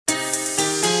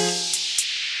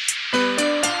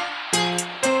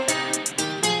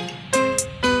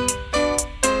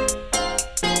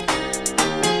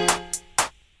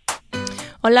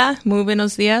Hola, muy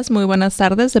buenos días, muy buenas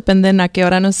tardes, dependen a qué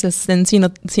hora nos estén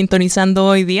sintonizando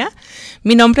hoy día.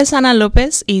 Mi nombre es Ana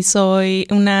López y soy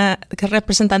una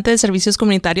representante de servicios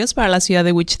comunitarios para la ciudad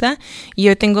de Wichita. Y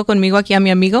hoy tengo conmigo aquí a mi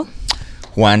amigo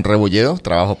Juan Rebolledo,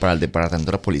 trabajo para el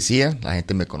Departamento de la Policía. La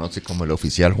gente me conoce como el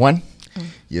oficial Juan.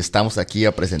 Y estamos aquí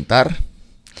a presentar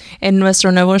en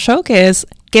nuestro nuevo show que es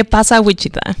 ¿Qué pasa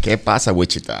Wichita? ¿Qué pasa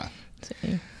Wichita?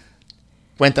 Sí.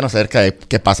 Cuéntanos acerca de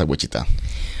qué pasa Wichita.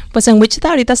 Pues en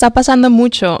Wichita ahorita está pasando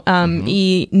mucho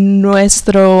y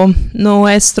nuestro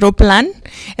plan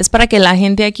es para que la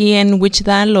gente aquí en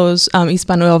Wichita, los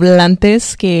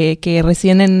hispanohablantes que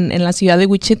residen en la ciudad de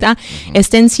Wichita,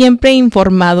 estén siempre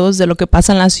informados de lo que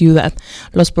pasa en la ciudad,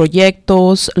 los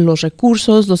proyectos, los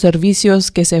recursos, los servicios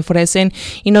que se ofrecen,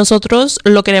 y nosotros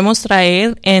lo queremos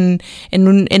traer en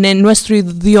nuestro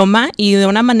idioma y de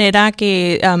una manera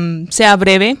que sea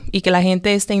breve y que la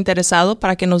gente esté interesado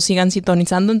para que nos sigan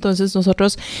sintonizando. Entonces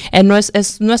nosotros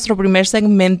es nuestro primer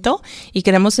segmento y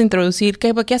queremos introducir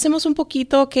que hacemos un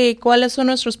poquito, cuáles son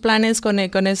nuestros planes con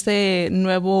este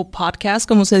nuevo podcast,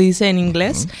 como se dice en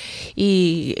inglés,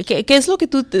 y qué es lo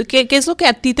que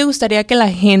a ti te gustaría que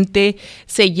la gente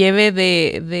se lleve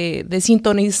de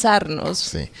sintonizarnos.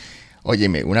 Sí.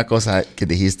 Óyeme, una cosa que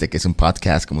dijiste que es un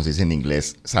podcast, como se dice en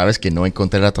inglés, ¿sabes que no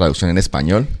encontré la traducción en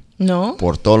español? No.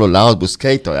 Por todos los lados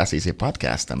busqué y todavía se dice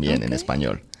podcast también en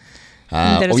español.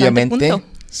 Obviamente, punto.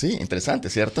 Sí, interesante,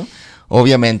 ¿cierto?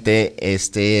 Obviamente,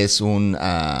 este es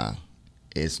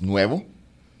es nuevo,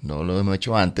 no lo hemos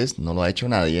hecho antes, no lo ha hecho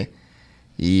nadie,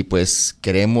 y pues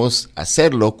queremos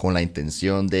hacerlo con la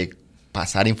intención de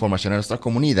pasar información a nuestra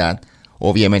comunidad.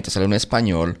 Obviamente sale en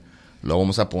español, lo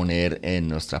vamos a poner en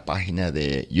nuestra página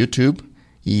de YouTube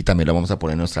y también lo vamos a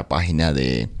poner en nuestra página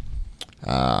de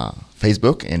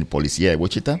Facebook, en Policía de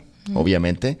Wichita,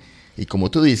 obviamente. Y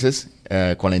como tú dices,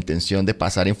 con la intención de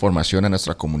pasar información a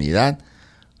nuestra comunidad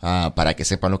para que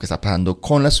sepan lo que está pasando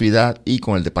con la ciudad y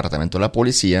con el Departamento de la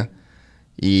Policía.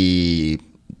 Y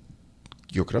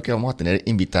yo creo que vamos a tener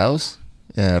invitados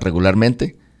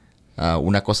regularmente.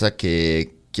 Una cosa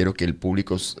que quiero que el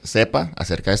público sepa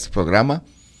acerca de este programa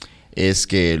es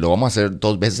que lo vamos a hacer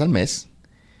 2 veces al mes.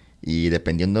 Y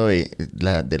dependiendo de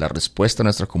la respuesta de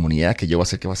nuestra comunidad, que yo va a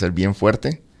ser que va a ser bien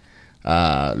fuerte,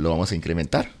 lo vamos a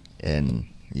incrementar.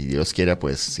 Y Dios quiera,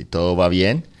 pues, si todo va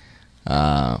bien,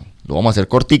 lo vamos a hacer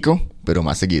cortico, pero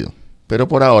más seguido. Pero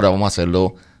por ahora vamos a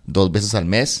hacerlo 2 veces al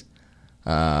mes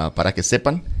para que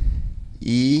sepan.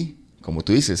 Y, como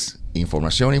tú dices,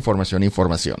 información.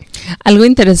 Algo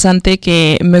interesante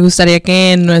que me gustaría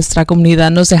que nuestra comunidad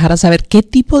nos dejara saber, ¿qué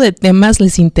tipo de temas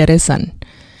les interesan?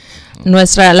 La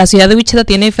ciudad de Wichita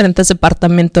tiene diferentes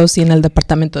departamentos. Tiene el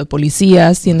departamento de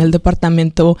policías, tiene el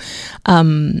departamento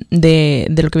de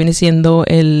lo que viene siendo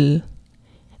el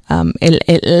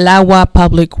agua,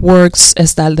 Public Works,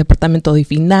 está el departamento de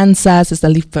finanzas, está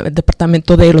el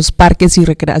departamento de los parques y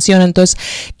recreación. Entonces,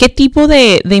 ¿qué tipo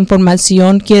de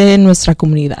información quiere nuestra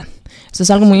comunidad? Eso es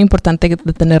algo muy importante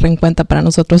de tener en cuenta para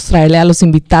nosotros traerle a los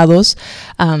invitados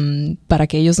para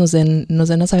que ellos nos den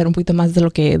a saber un poquito más de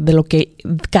lo que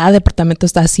cada departamento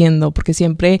está haciendo, porque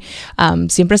siempre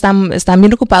están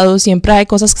bien ocupados, siempre hay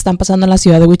cosas que están pasando en la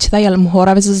ciudad de Wichita y a lo mejor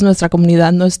a veces nuestra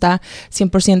comunidad no está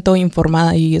 100%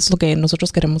 informada, y es lo que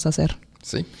nosotros queremos hacer.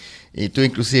 Sí, y tú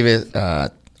inclusive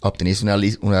tienes una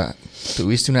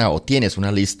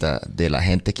lista de la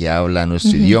gente que habla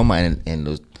nuestro idioma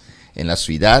en la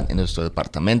ciudad, en nuestros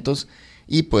departamentos,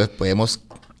 y pues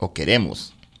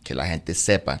queremos que la gente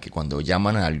sepa que cuando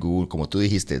llaman a algún, como tú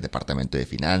dijiste, departamento de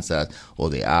finanzas o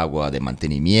de agua, de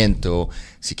mantenimiento,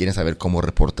 si quieren saber cómo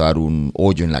reportar un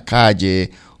hoyo en la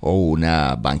calle o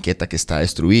una banqueta que está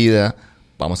destruida,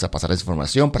 vamos a pasar esa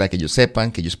información para que ellos sepan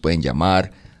que ellos pueden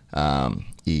llamar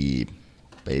y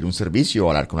pedir un servicio o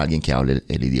hablar con alguien que hable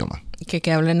el idioma.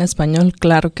 Que hable en español,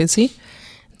 claro que sí.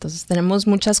 Entonces tenemos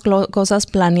muchas cosas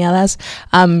planeadas.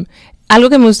 Algo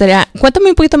que me gustaría, cuéntame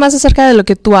un poquito más acerca de lo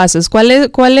que tú haces. ¿Cuál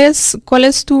es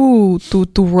tu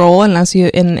rol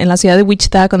en la ciudad de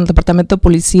Wichita con el departamento de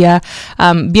policía?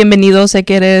 Bienvenido, sé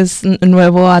que eres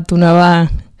nuevo a tu nueva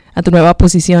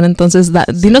posición. Entonces,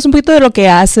 dinos un poquito de lo que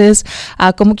haces,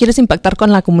 cómo quieres impactar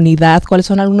con la comunidad, cuáles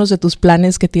son algunos de tus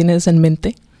planes que tienes en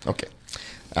mente. Ok.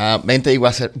 Mente igual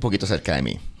a ser un poquito acerca de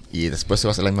mí. Y después te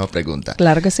voy a hacer la misma pregunta.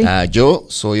 Claro que sí. Yo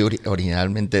soy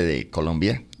originalmente de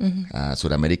Colombia,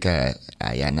 Sudamérica.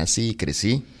 Allá nací y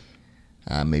crecí.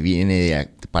 Me vine de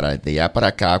allá para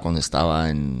acá cuando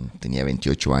tenía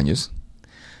 28 años.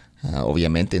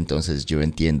 Obviamente, entonces yo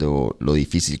entiendo lo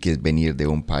difícil que es venir de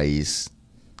un país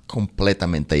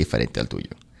completamente diferente al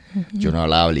tuyo. Yo no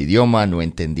hablaba el idioma, no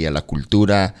entendía la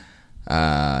cultura.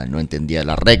 no entendía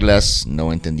las reglas,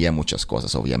 no entendía muchas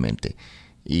cosas, obviamente.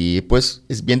 Y pues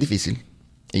es bien difícil.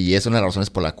 Y es una de las razones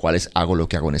por las cuales hago lo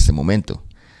que hago en este momento.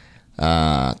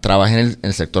 Trabajé en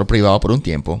el sector privado por un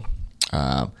tiempo,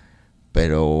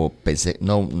 pero pensé,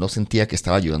 no sentía que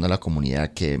estaba ayudando a la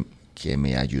comunidad que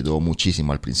me ayudó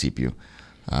muchísimo al principio.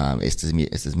 Esta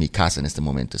es mi casa en este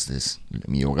momento, este es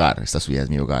mi hogar, esta ciudad es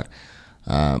mi hogar.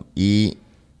 Y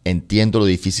entiendo lo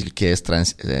difícil que es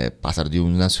pasar de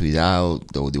una ciudad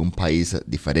o de un país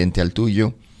diferente al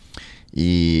tuyo.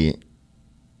 Y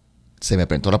se me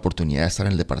presentó la oportunidad de estar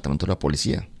en el departamento de la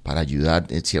policía para ayudar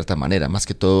de cierta manera, más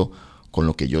que todo con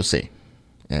lo que yo sé,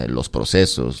 los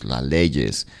procesos, las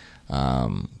leyes,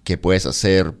 qué puedes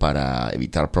hacer para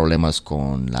evitar problemas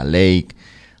con la ley,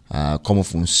 cómo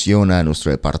funciona nuestro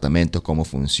departamento, cómo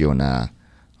funciona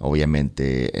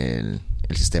obviamente el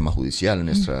sistema judicial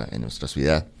en nuestra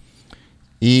ciudad.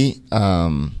 Y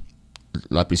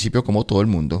al principio, como todo el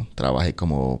mundo, trabajé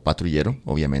como patrullero,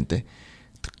 obviamente.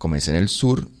 Comencé en el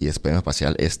sur y después me pasé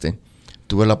al este.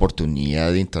 Tuve la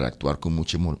oportunidad de interactuar con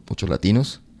muchos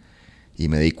latinos y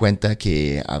me di cuenta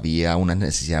que había una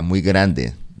necesidad muy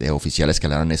grande de oficiales que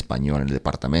hablaran español en el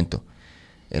departamento.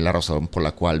 Es la razón por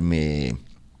la cual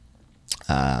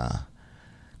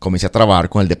comencé a trabajar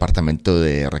con el departamento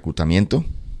de reclutamiento,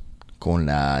 con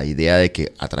la idea de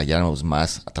que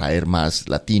atraer más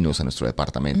latinos a nuestro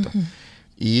departamento. Uh-huh.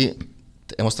 Y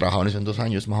hemos trabajado en eso en 2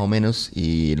 años más o menos,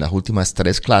 y en las últimas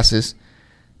 3 clases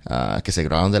que se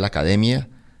graduaron de la academia,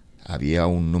 había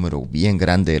un número bien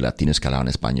grande de latinos que hablaban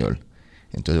español.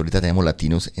 Entonces ahorita tenemos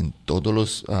latinos en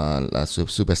todas las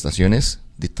subestaciones,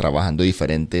 trabajando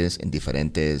en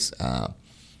diferentes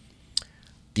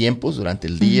tiempos, durante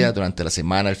el día, uh-huh, durante la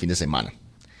semana, el fin de semana.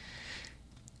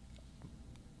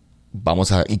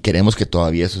 Y queremos que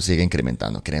todavía eso siga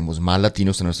incrementando. Queremos más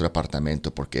latinos en nuestro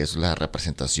departamento porque es la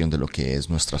representación de lo que es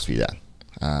nuestra ciudad.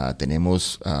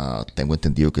 Tengo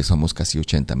entendido que somos casi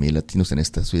 80,000 latinos en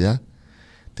esta ciudad.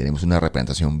 Tenemos una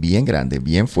representación bien grande,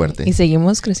 bien fuerte. Y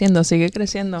seguimos creciendo, sigue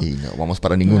creciendo. Y no vamos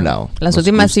para ningún lado. Las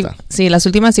últimas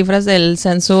cifras del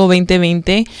censo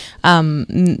 2020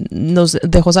 nos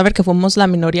dejó saber que fuimos la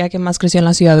minoría que más creció en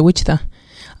la ciudad de Wichita.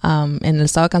 En el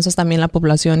estado de Kansas también la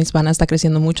población hispana está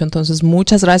creciendo mucho. Entonces,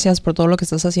 muchas gracias por todo lo que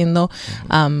estás haciendo.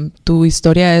 Tu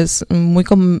historia es muy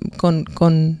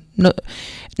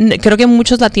creo que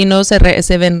muchos latinos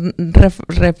se ven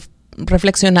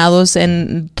reflexionados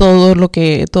en todo lo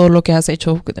que has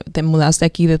hecho. Te mudaste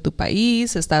aquí de tu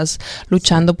país, estás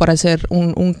luchando por hacer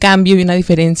un cambio y una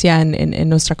diferencia en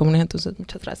nuestra comunidad. Entonces,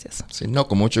 muchas gracias. Sí,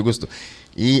 con mucho gusto.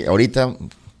 Y ahorita,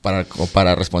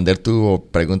 para responder tu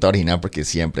pregunta original, porque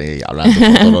siempre hablando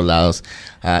por todos los lados,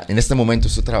 en este momento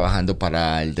estoy trabajando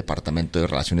para el Departamento de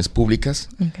Relaciones Públicas.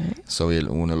 Okay. Soy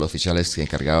uno de los oficiales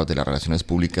encargados de las relaciones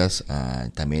públicas.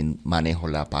 También manejo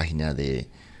la página de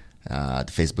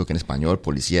Facebook en español,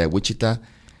 Policía de Wichita,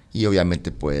 y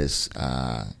obviamente pues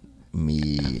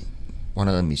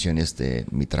una de las misiones de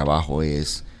mi trabajo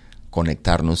es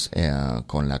conectarnos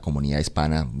con la comunidad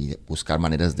hispana y buscar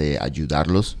maneras de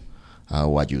ayudarlos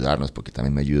o ayudarnos, porque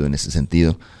también me ayudo en ese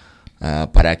sentido,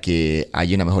 para que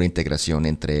haya una mejor integración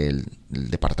entre el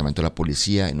Departamento de la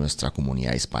Policía y nuestra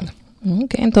comunidad hispana.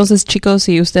 Okay, entonces chicos,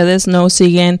 si ustedes no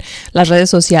siguen las redes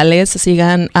sociales,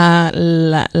 sigan a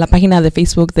la página de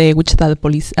Facebook de Wichita de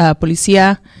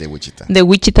Policía de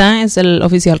Wichita, es el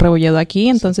oficial Rebolledo aquí.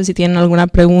 Entonces, si tienen alguna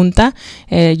pregunta,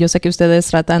 yo sé que ustedes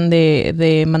tratan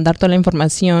de mandar toda la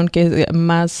información que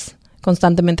más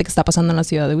constantemente que está pasando en la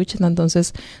ciudad de Wichita.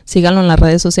 Entonces, síganlo en las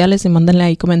redes sociales y mándenle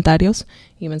ahí comentarios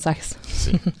y mensajes.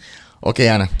 Sí. Ok,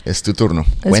 Ana, es tu turno.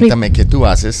 Cuéntame qué tú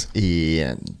haces y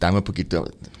dame un poquito,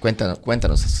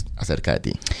 cuéntanos acerca de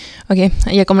ti.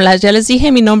 Ok, como ya les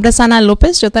dije, mi nombre es Ana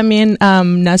López. Yo también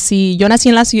nací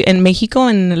en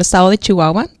México, en el estado de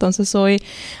Chihuahua. Entonces soy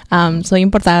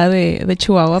importada de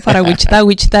Chihuahua para Wichita.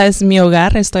 Wichita es mi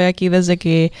hogar. Estoy aquí desde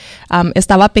que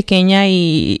estaba pequeña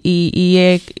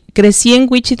y crecí en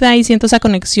Wichita y siento esa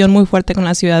conexión muy fuerte con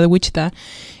la ciudad de Wichita.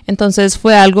 Entonces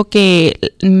fue algo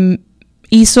que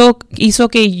hizo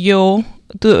que yo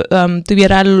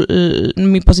tuviera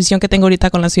mi posición que tengo ahorita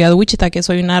con la ciudad de Wichita, que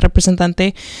soy una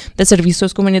representante de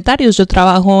servicios comunitarios. Yo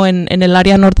trabajo en el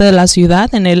área norte de la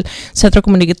ciudad, en el centro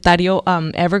comunitario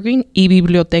Evergreen y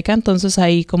biblioteca. Entonces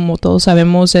ahí, como todos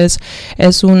sabemos, es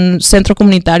un centro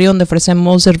comunitario donde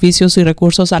ofrecemos servicios y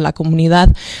recursos a la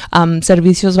comunidad,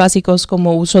 servicios básicos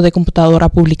como uso de computadora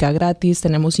pública gratis,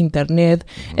 tenemos internet,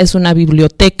 es una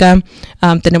biblioteca,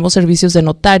 tenemos servicios de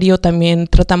notario. También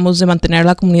tratamos de mantener a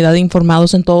la comunidad informada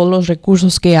en todos los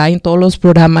recursos que hay, en todos los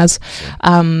programas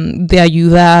de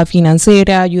ayuda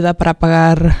financiera, ayuda para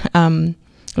pagar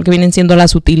lo que vienen siendo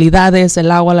las utilidades,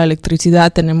 el agua, la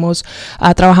electricidad.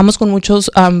 Trabajamos con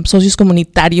muchos socios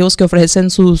comunitarios que ofrecen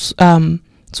sus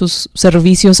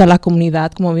servicios a la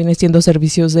comunidad, como vienen siendo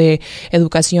servicios de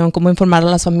educación, cómo informar a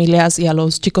las familias y a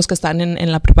los chicos que están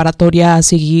en la preparatoria a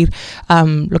seguir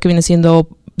lo que viene siendo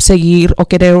seguir o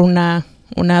querer una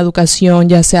educación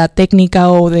ya sea técnica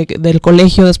o del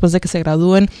colegio después de que se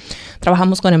gradúen.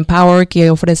 Trabajamos con Empower, que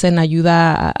ofrecen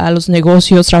ayuda a los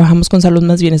negocios. Trabajamos con Salud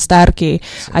Más Bienestar, que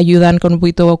ayudan con un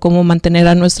poquito cómo mantener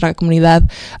a nuestra comunidad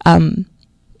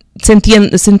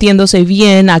sintiéndose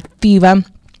bien, activa.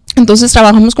 Entonces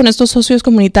trabajamos con estos socios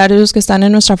comunitarios que están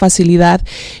en nuestra facilidad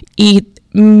y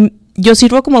yo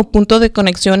sirvo como punto de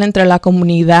conexión entre la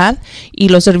comunidad y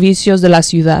los servicios de la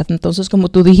ciudad. Entonces, como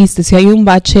tú dijiste, si hay un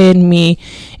bache en mi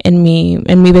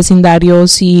vecindario,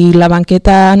 si la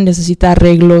banqueta necesita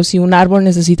arreglo, si un árbol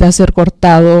necesita ser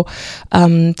cortado,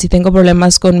 si tengo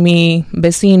problemas con mi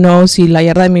vecino, si la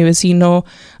yarda de mi vecino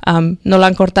no la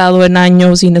han cortado en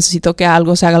años y necesito que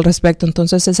algo se haga al respecto.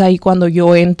 Entonces es ahí cuando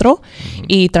yo entro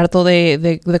y trato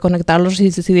de conectar a los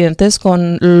residentes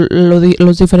con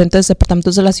los diferentes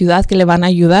departamentos de la ciudad que le van a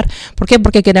ayudar. ¿Por qué?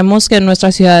 Porque queremos que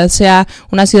nuestra ciudad sea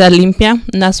una ciudad limpia,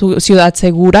 una ciudad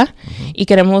segura, y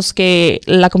queremos que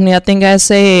la comunidad tenga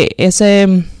que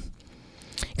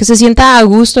se sienta a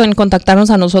gusto en contactarnos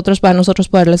a nosotros para nosotros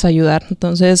poderles ayudar.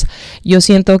 Entonces, yo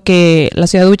siento que la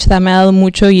ciudad de Wichita me ha dado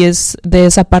mucho y es de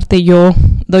esa parte yo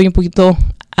doy un poquito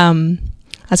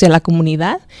hacia la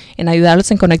comunidad, en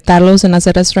ayudarlos, en conectarlos, en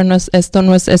hacer este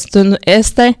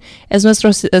es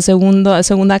nuestra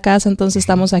segunda casa. Entonces,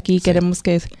 estamos aquí y queremos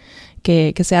que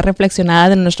sea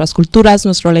reflexionada en nuestras culturas,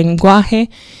 nuestro lenguaje,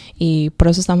 y por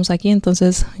eso estamos aquí.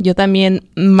 Entonces yo también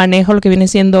manejo lo que viene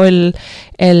siendo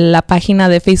la página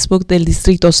de Facebook del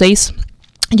Distrito 6.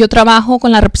 Yo trabajo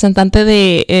con la representante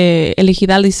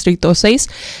elegida al Distrito 6,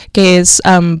 que es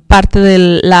parte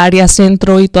del área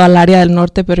centro y toda el área del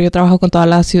norte, pero yo trabajo con todos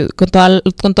los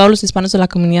hispanos de la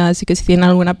comunidad, así que si tienen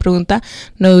alguna pregunta,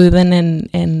 no duden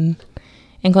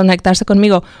en conectarse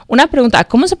conmigo. Una pregunta,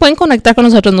 ¿cómo se pueden conectar con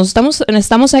nosotros?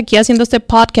 Estamos aquí haciendo este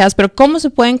podcast, pero ¿cómo se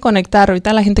pueden conectar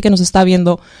ahorita la gente que nos está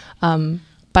viendo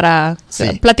para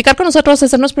platicar con nosotros,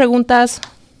 hacernos preguntas?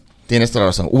 Tienes toda la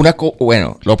razón.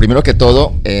 Bueno, lo primero que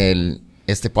todo,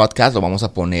 este podcast lo vamos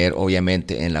a poner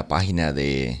obviamente en la página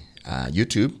de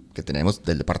YouTube que tenemos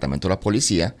del Departamento de la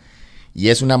Policía, y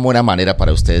es una buena manera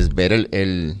para ustedes ver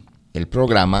el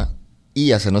programa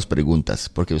y hacernos preguntas,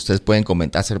 porque ustedes pueden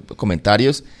hacer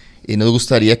comentarios, y nos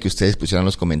gustaría que ustedes pusieran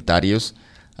los comentarios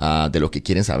de lo que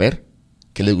quieren saber,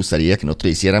 qué les gustaría que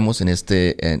nosotros hiciéramos en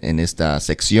esta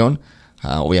sección.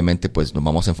 Obviamente pues nos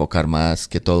vamos a enfocar más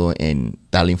que todo en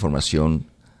darle información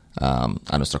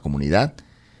a nuestra comunidad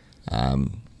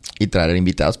y traer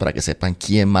invitados para que sepan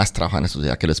quién más trabaja en la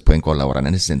sociedad que les pueden colaborar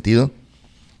en ese sentido.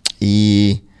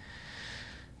 Y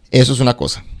eso es una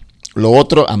cosa. Lo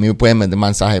otro, a mí me pueden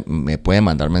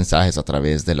mandar mensajes a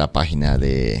través de la página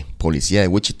de Policía de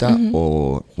Wichita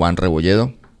o Juan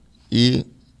Rebolledo, y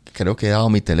creo que he dado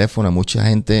mi teléfono a mucha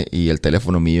gente, y el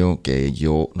teléfono mío que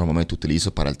yo normalmente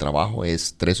utilizo para el trabajo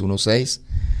es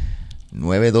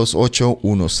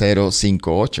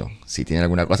 316-928-1058. Si tienen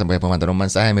alguna cosa, me pueden mandar un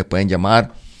mensaje, me pueden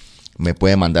llamar, me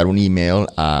pueden mandar un email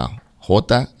a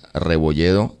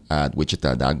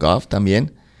jrebolledo@wichita.gov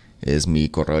también, es mi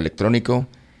correo electrónico.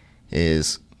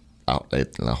 Es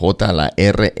la J, la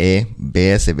R, E,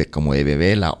 B, S, B como de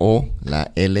bebé, la O,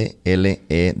 la L, L,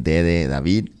 E, D de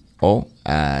David, O,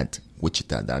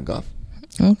 @wichita.gov.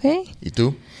 Okay. ¿Y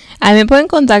tú? A mí me pueden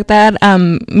contactar.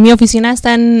 Mi oficina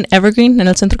está en Evergreen, en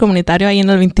el centro comunitario, ahí en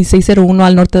el 2601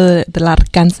 al norte de la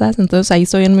Arkansas. Entonces ahí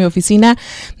estoy en mi oficina.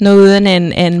 No duden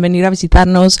en venir a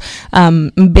visitarnos,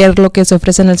 ver lo que se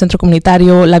ofrece en el centro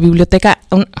comunitario, la biblioteca.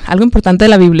 Algo importante de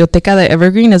la biblioteca de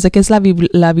Evergreen es de que es la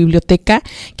biblioteca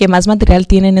que más material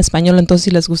tiene en español. Entonces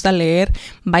si les gusta leer,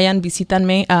 vayan,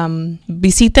 visítenme,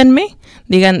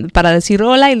 digan para decir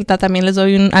hola, y también les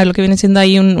doy lo que viene siendo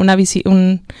ahí un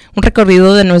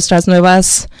recorrido de nuestra nueva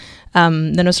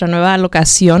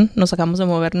locación. Nos acabamos de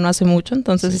mover no hace mucho,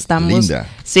 entonces estamos linda.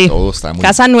 Sí, todo está muy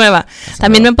casa nueva.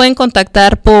 También me pueden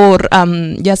contactar por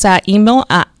ya sea email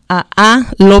a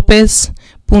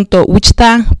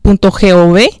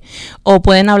lopez.wichita.gov, o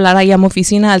pueden hablar ahí a mi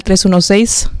oficina al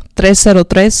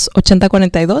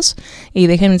 303-8042 y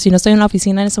déjenme, si no estoy en la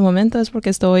oficina en este momento es porque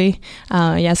estoy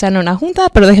ya sea en una junta,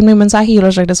 pero déjenme un mensaje y yo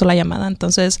les regreso la llamada.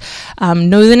 Entonces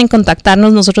no duden en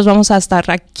contactarnos, nosotros vamos a estar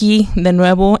aquí de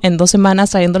nuevo en 2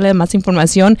 semanas trayéndole más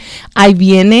información. Ahí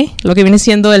viene lo que viene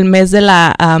siendo el mes de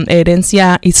la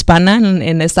herencia hispana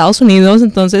en Estados Unidos,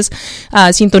 entonces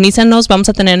sintonízanos, vamos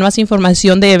a tener más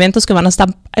información de eventos que van a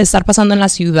estar pasando en la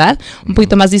ciudad, un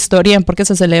poquito más de historia en por qué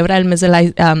se celebra el mes de la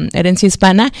herencia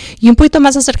hispana y un poquito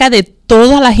más acerca de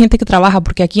toda la gente que trabaja,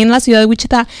 porque aquí en la ciudad de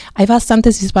Wichita hay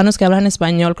bastantes hispanos que hablan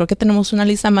español. Creo que tenemos una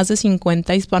lista más de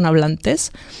 50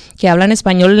 hispanohablantes que hablan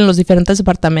español en los diferentes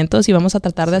departamentos y vamos a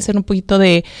tratar de hacer un poquito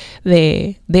de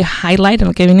highlight en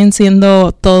lo que vienen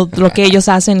siendo todo lo que ellos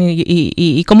hacen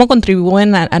y cómo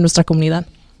contribuyen a nuestra comunidad.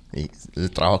 Y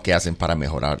el trabajo que hacen para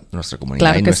mejorar nuestra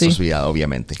comunidad y nuestra ciudad,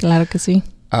 obviamente. Claro que sí.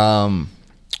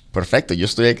 Perfecto, yo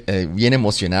estoy bien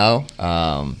emocionado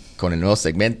con el nuevo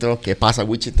segmento. ¿Qué pasa,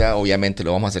 Wichita? Obviamente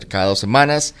lo vamos a hacer cada 2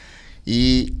 semanas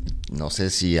y no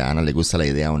sé si a Ana le gusta la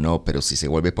idea o no, pero si se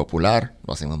vuelve popular,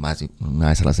 lo hacemos más de una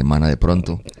vez a la semana de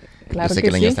pronto. Claro, yo sé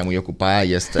que la niña está muy ocupada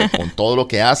y está con todo lo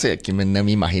que hace. Aquí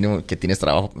me imagino que tienes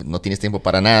trabajo, no tienes tiempo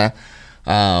para nada,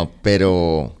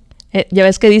 pero... ya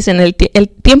ves que dicen, el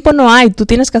tiempo no hay, tú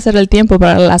tienes que hacer el tiempo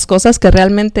para las cosas que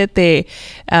realmente te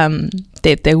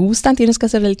gustan, tienes que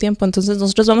hacer el tiempo. Entonces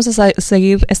nosotros vamos a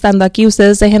seguir estando aquí,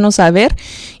 ustedes déjenos saber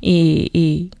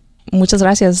y muchas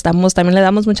gracias. También le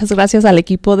damos muchas gracias al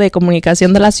equipo de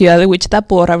comunicación de la ciudad de Wichita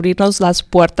por abrirnos las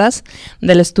puertas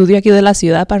del estudio aquí de la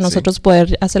ciudad para nosotros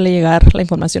poder hacerle llegar la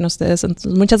información a ustedes.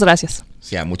 Entonces muchas gracias.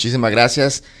 Sí, muchísimas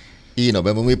gracias y nos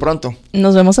vemos muy pronto.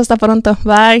 Nos vemos hasta pronto.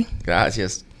 Bye.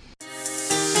 Gracias.